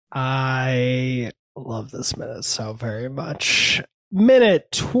I love this minute so very much. Minute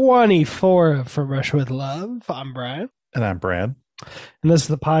 24 of From Russia with Love. I'm Brian. And I'm Brad. And this is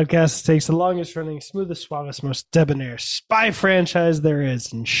the podcast that takes the longest running, smoothest, suavest, most debonair spy franchise there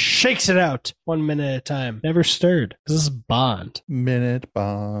is and shakes it out 1 minute at a time. Never stirred. This is Bond. Minute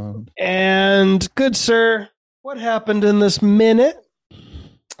Bond. And good sir, what happened in this minute?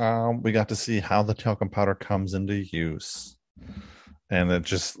 We got to see how the talcum powder comes into use. And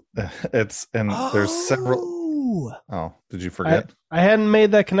there's several. Oh, did you forget? I hadn't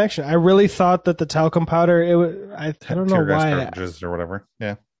made that connection. I really thought that the talcum powder, I don't know why. Cartridges or whatever.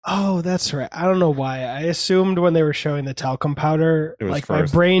 Yeah. Oh, that's right. I don't know why. I assumed when they were showing the talcum powder, like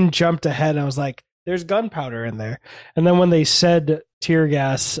first. My brain jumped ahead. I was like, there's gunpowder in there. And then when they said tear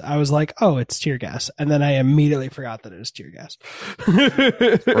gas, I was like, oh, it's tear gas. And then I immediately forgot that it was tear gas.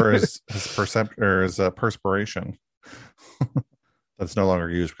 Or his perspiration. That's no longer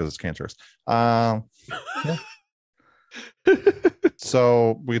used because it's cancerous. Yeah.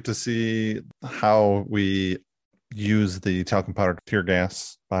 So we get to see how we use the talcum powder tear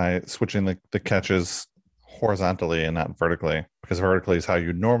gas by switching the catches horizontally and not vertically, because vertically is how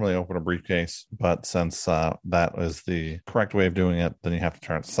you normally open a briefcase. But since that is the correct way of doing it, then you have to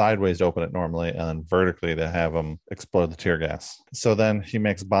turn it sideways to open it normally, and then vertically to have them explode the tear gas. So then he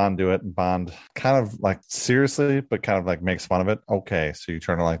makes Bond do it, and Bond kind of like seriously, but kind of like makes fun of it. Okay, so you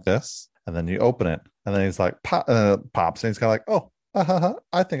turn it like this, and then you open it, and then he's like pops, and he's kind of like, oh,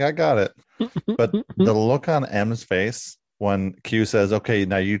 I think I got it. But the look on M's face when Q says, okay,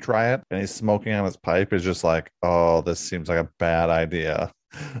 now you try it, and he's smoking on his pipe, is just like, oh, this seems like a bad idea.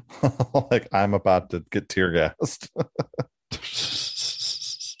 Like I'm about to get tear gassed.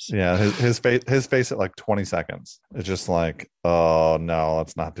 Yeah, his face at like 20 seconds. It's just like, oh no,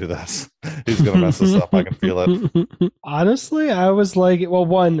 let's not do this. He's gonna mess us up. I can feel it. Honestly, I was like,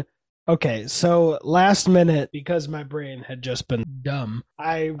 well, okay, so last minute, because my brain had just been dumb,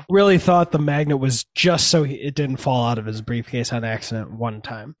 I really thought the magnet was just so it didn't fall out of his briefcase on accident one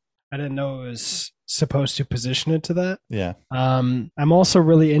time. I didn't know it was supposed to position it to that. Yeah. I'm also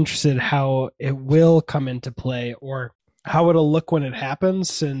really interested how it will come into play, or how it'll look when it happens,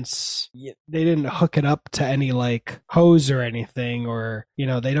 since they didn't hook it up to any like hose or anything, or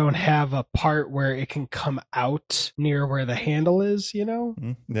they don't have a part where it can come out near where the handle is.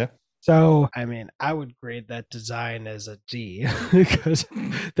 Yeah. So, I mean, I would grade that design as a D because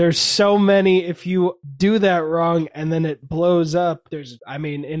there's so many. If you do that wrong and then it blows up,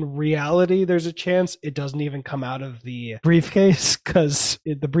 in reality, there's a chance it doesn't even come out of the briefcase because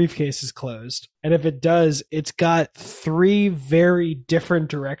the briefcase is closed. And if it does, it's got 3 very different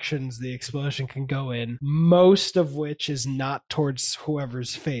directions the explosion can go in, most of which is not towards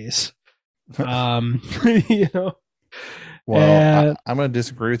whoever's face. Well, I'm going to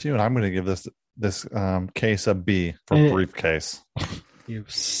disagree with you, and I'm going to give this case a B for briefcase. You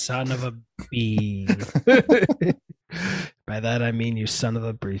son of a B. By that I mean you son of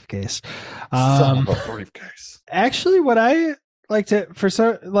a briefcase. Son of a briefcase. Actually, what I like to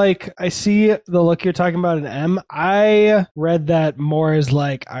I see the look you're talking about in M. I read that more as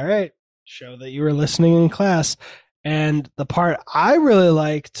like, all right, show that you were listening in class. And the part I really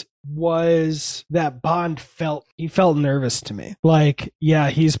liked was that Bond felt nervous to me. Like, yeah,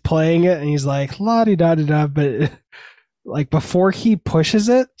 he's playing it and he's like la-di-da-di-da, but like before he pushes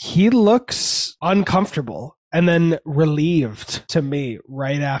it, he looks uncomfortable and then relieved to me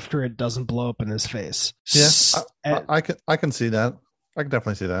right after it doesn't blow up in his face. Yeah, I can see that. I can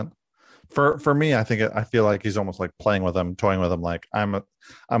definitely see that. For me, I feel like he's almost like playing with him, toying with him. Like I'm a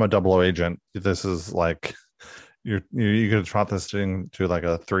 00 agent. This is like you could have taught this thing to like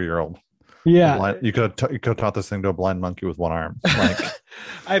a 3-year-old. Yeah, you could have taught this thing to a blind monkey with one arm. Like,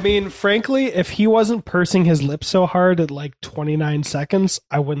 I mean, frankly, if he wasn't pursing his lips so hard at like 29 seconds,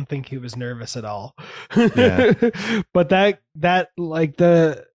 I wouldn't think he was nervous at all. Yeah. But that like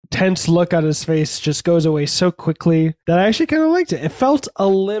the tense look on his face just goes away so quickly that I actually kind of liked it. It felt a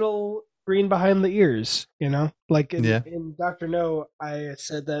little green behind the ears, like in Dr. No, I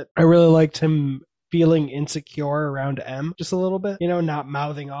said that I really liked him feeling insecure around M just a little bit, not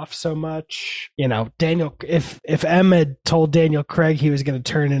mouthing off so much. Daniel, if M had told Daniel Craig he was going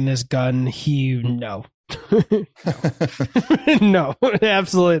to turn in his gun, no, no,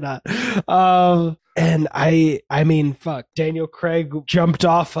 absolutely not. And I mean, fuck, Daniel Craig jumped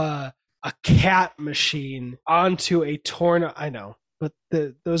off a cat machine onto a tornado. I know, but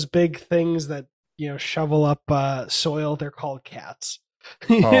those big things that shovel up soil, they're called cats.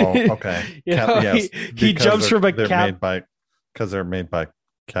 Oh, okay. Yes. He jumps from a cat because they're made by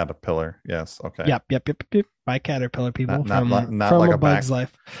Caterpillar. Yes. Okay. Yep. By Caterpillar people Not from like A a Bug's back.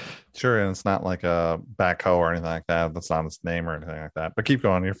 Life. Sure, and it's not like a backhoe or anything like that. That's not its name or anything like that. But keep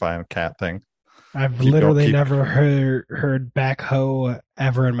going. You're fine. Cat thing. I've Keep going. literally never heard backhoe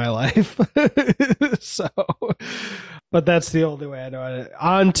ever in my life. So, but that's the only way I know it.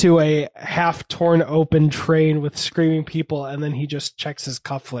 Onto a half torn open train with screaming people, and then he just checks his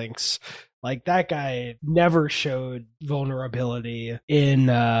cufflinks. Like, that guy never showed vulnerability in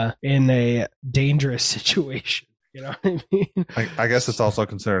a dangerous situation. You know what I mean? I guess it's also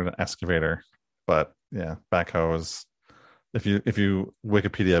considered an excavator, but yeah, backhoe is. If you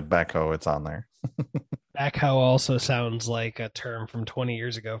Wikipedia backhoe, it's on there. Backhoe also sounds like a term from 20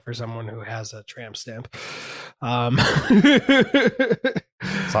 years ago for someone who has a tramp stamp. Um,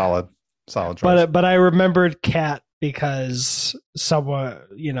 Solid choice. but I remembered cat because someone,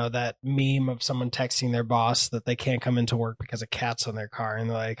 that meme of someone texting their boss that they can't come into work because a cat's on their car, and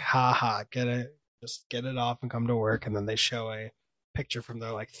they're like, "Ha ha, just get it off and come to work." And then they show a picture from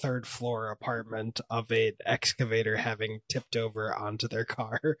their third floor apartment of an excavator having tipped over onto their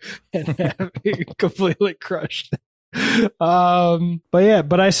car and having completely crushed it.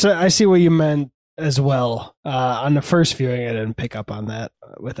 But I see what you meant as well. On the first viewing, I didn't pick up on that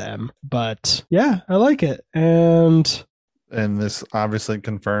with M, but yeah, I like it. And this obviously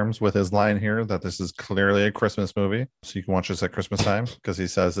confirms with his line here that this is clearly a Christmas movie. So you can watch this at Christmas time, because he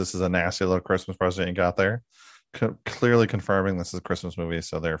says this is a nasty little Christmas present you got there. Clearly confirming this is a Christmas movie,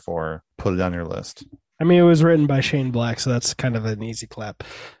 so therefore put it on your list. I mean, it was written by Shane Black, so that's kind of an easy clap.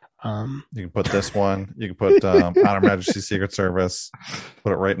 You can put this one. You can put On Her Majesty's Secret Service.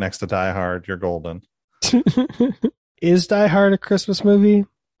 Put it right next to Die Hard. You're golden. Is Die Hard a Christmas movie?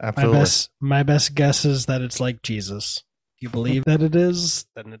 Absolutely. My best guess is that it's like Jesus. If you believe that it is,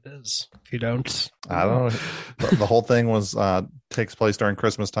 then it is. If you don't, I don't know. The whole thing was takes place during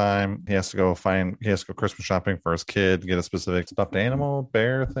Christmas time. He has to go Christmas shopping for his kid, get a specific stuffed animal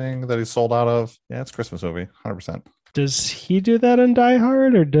bear thing that he's sold out of. Yeah, it's a Christmas movie, 100%. Does he do that in Die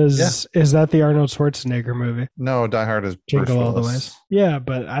Hard, or is that the Arnold Schwarzenegger movie? No, Die Hard is Jingle All the Way. Yeah,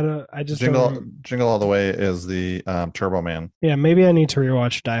 but Jingle All the Way is the Turbo Man. Yeah, maybe I need to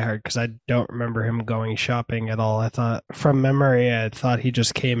rewatch Die Hard because I don't remember him going shopping at all. I thought, from memory, he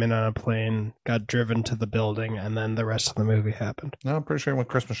just came in on a plane, got driven to the building, and then the rest of the movie happened. No, I'm pretty sure he went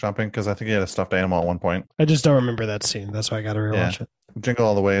Christmas shopping because I think he had a stuffed animal at one point. I just don't remember that scene. That's why I got to rewatch it. Jingle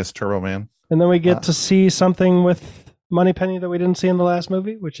All the Way is Turbo Man. And then we get to see something with Moneypenny that we didn't see in the last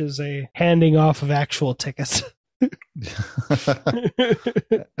movie, which is a handing off of actual tickets.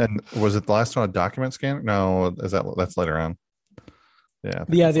 And was it the last one a document scanner? No, that's later on.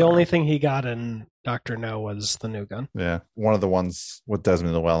 Yeah. The only thing he got in Dr. No was the new gun. Yeah, one of the ones with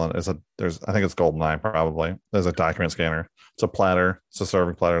Desmond Llewellyn I think it's Goldeneye probably. There's a document scanner. It's a platter. It's a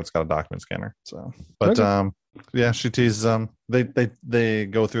serving platter. It's got a document scanner. So, but okay. Yeah, she teases they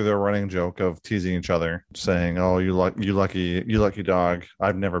go through their running joke of teasing each other, saying, "Oh, you lucky dog.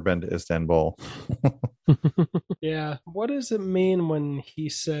 I've never been to Istanbul." Yeah. What does it mean when he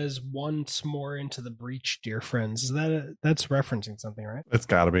says once more into the breach, dear friends? Is that's referencing something, right? It's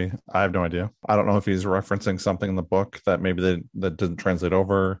got to be. I have no idea. I don't know if he's referencing something in the book that maybe that didn't translate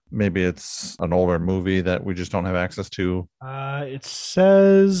over. Maybe it's an older movie that we just don't have access to. It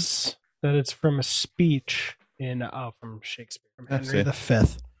says that it's from a speech from Shakespeare, from Henry V.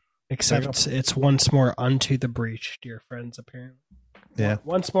 Except it's once more unto the breach, dear friends, apparently. Yeah.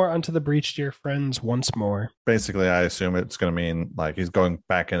 Once more unto the breach, dear friends, once more. Basically, I assume it's going to mean like he's going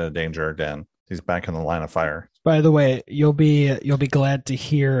back into danger again. He's back in the line of fire. By the way, you'll be glad to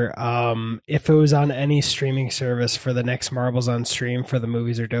hear if it was on any streaming service for the next Marbles on Stream for the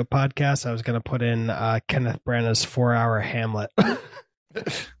Movies Are Dope podcast, I was going to put in Kenneth Branagh's 4-hour Hamlet.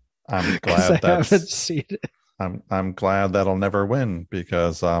 I'm glad I haven't seen it. I'm glad that'll never win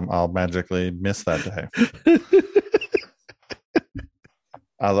because I'll magically miss that day.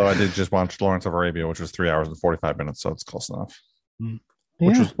 Although I did just watch Lawrence of Arabia, which was 3 hours and 45 minutes, so it's close enough.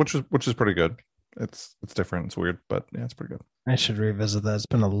 Yeah. Which is pretty good. It's different, it's weird, but yeah, it's pretty good. I should revisit that. It's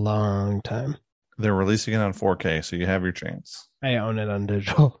been a long time. They're releasing it on 4K, so you have your chance. I own it on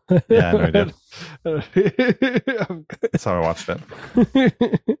digital. Yeah, I know you did. That's how I watched it.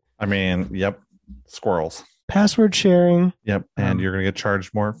 I mean, yep, squirrels. Password sharing. Yep, and you're going to get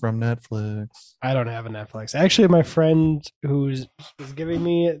charged more from Netflix. I don't have a Netflix. Actually, my friend who's giving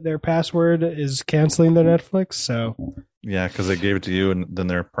me their password is canceling their Netflix, so... Yeah, because they gave it to you, and then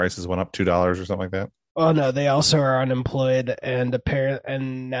their prices went up $2 or something like that. Oh no, they also are unemployed, and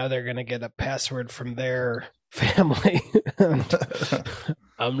now they're going to get a password from their family.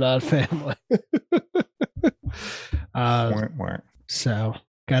 I'm not family. So...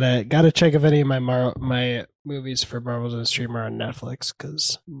 Gotta check if any of my movies for Marvel's on Stream are on Netflix,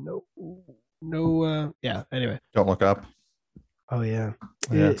 because yeah, anyway. Don't Look Up. Oh yeah.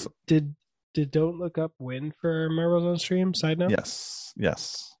 Yes. Did Don't Look Up win for Marvel's on Stream? Side note? Yes.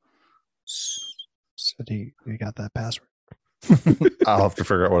 So you got that password? I'll have to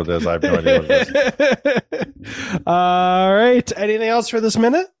figure out what it is. I have no idea what it is. All right. Anything else for this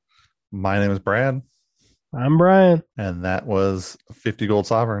minute? My name is Brad. I'm Brian. And that was 50 gold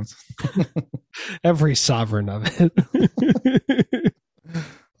sovereigns. Every sovereign of it.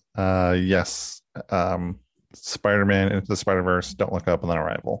 Yes. Spider-Man Into the Spider-Verse, Don't Look Up, and then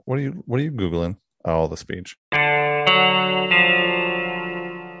Arrival. What are you Googling? Oh, the speech.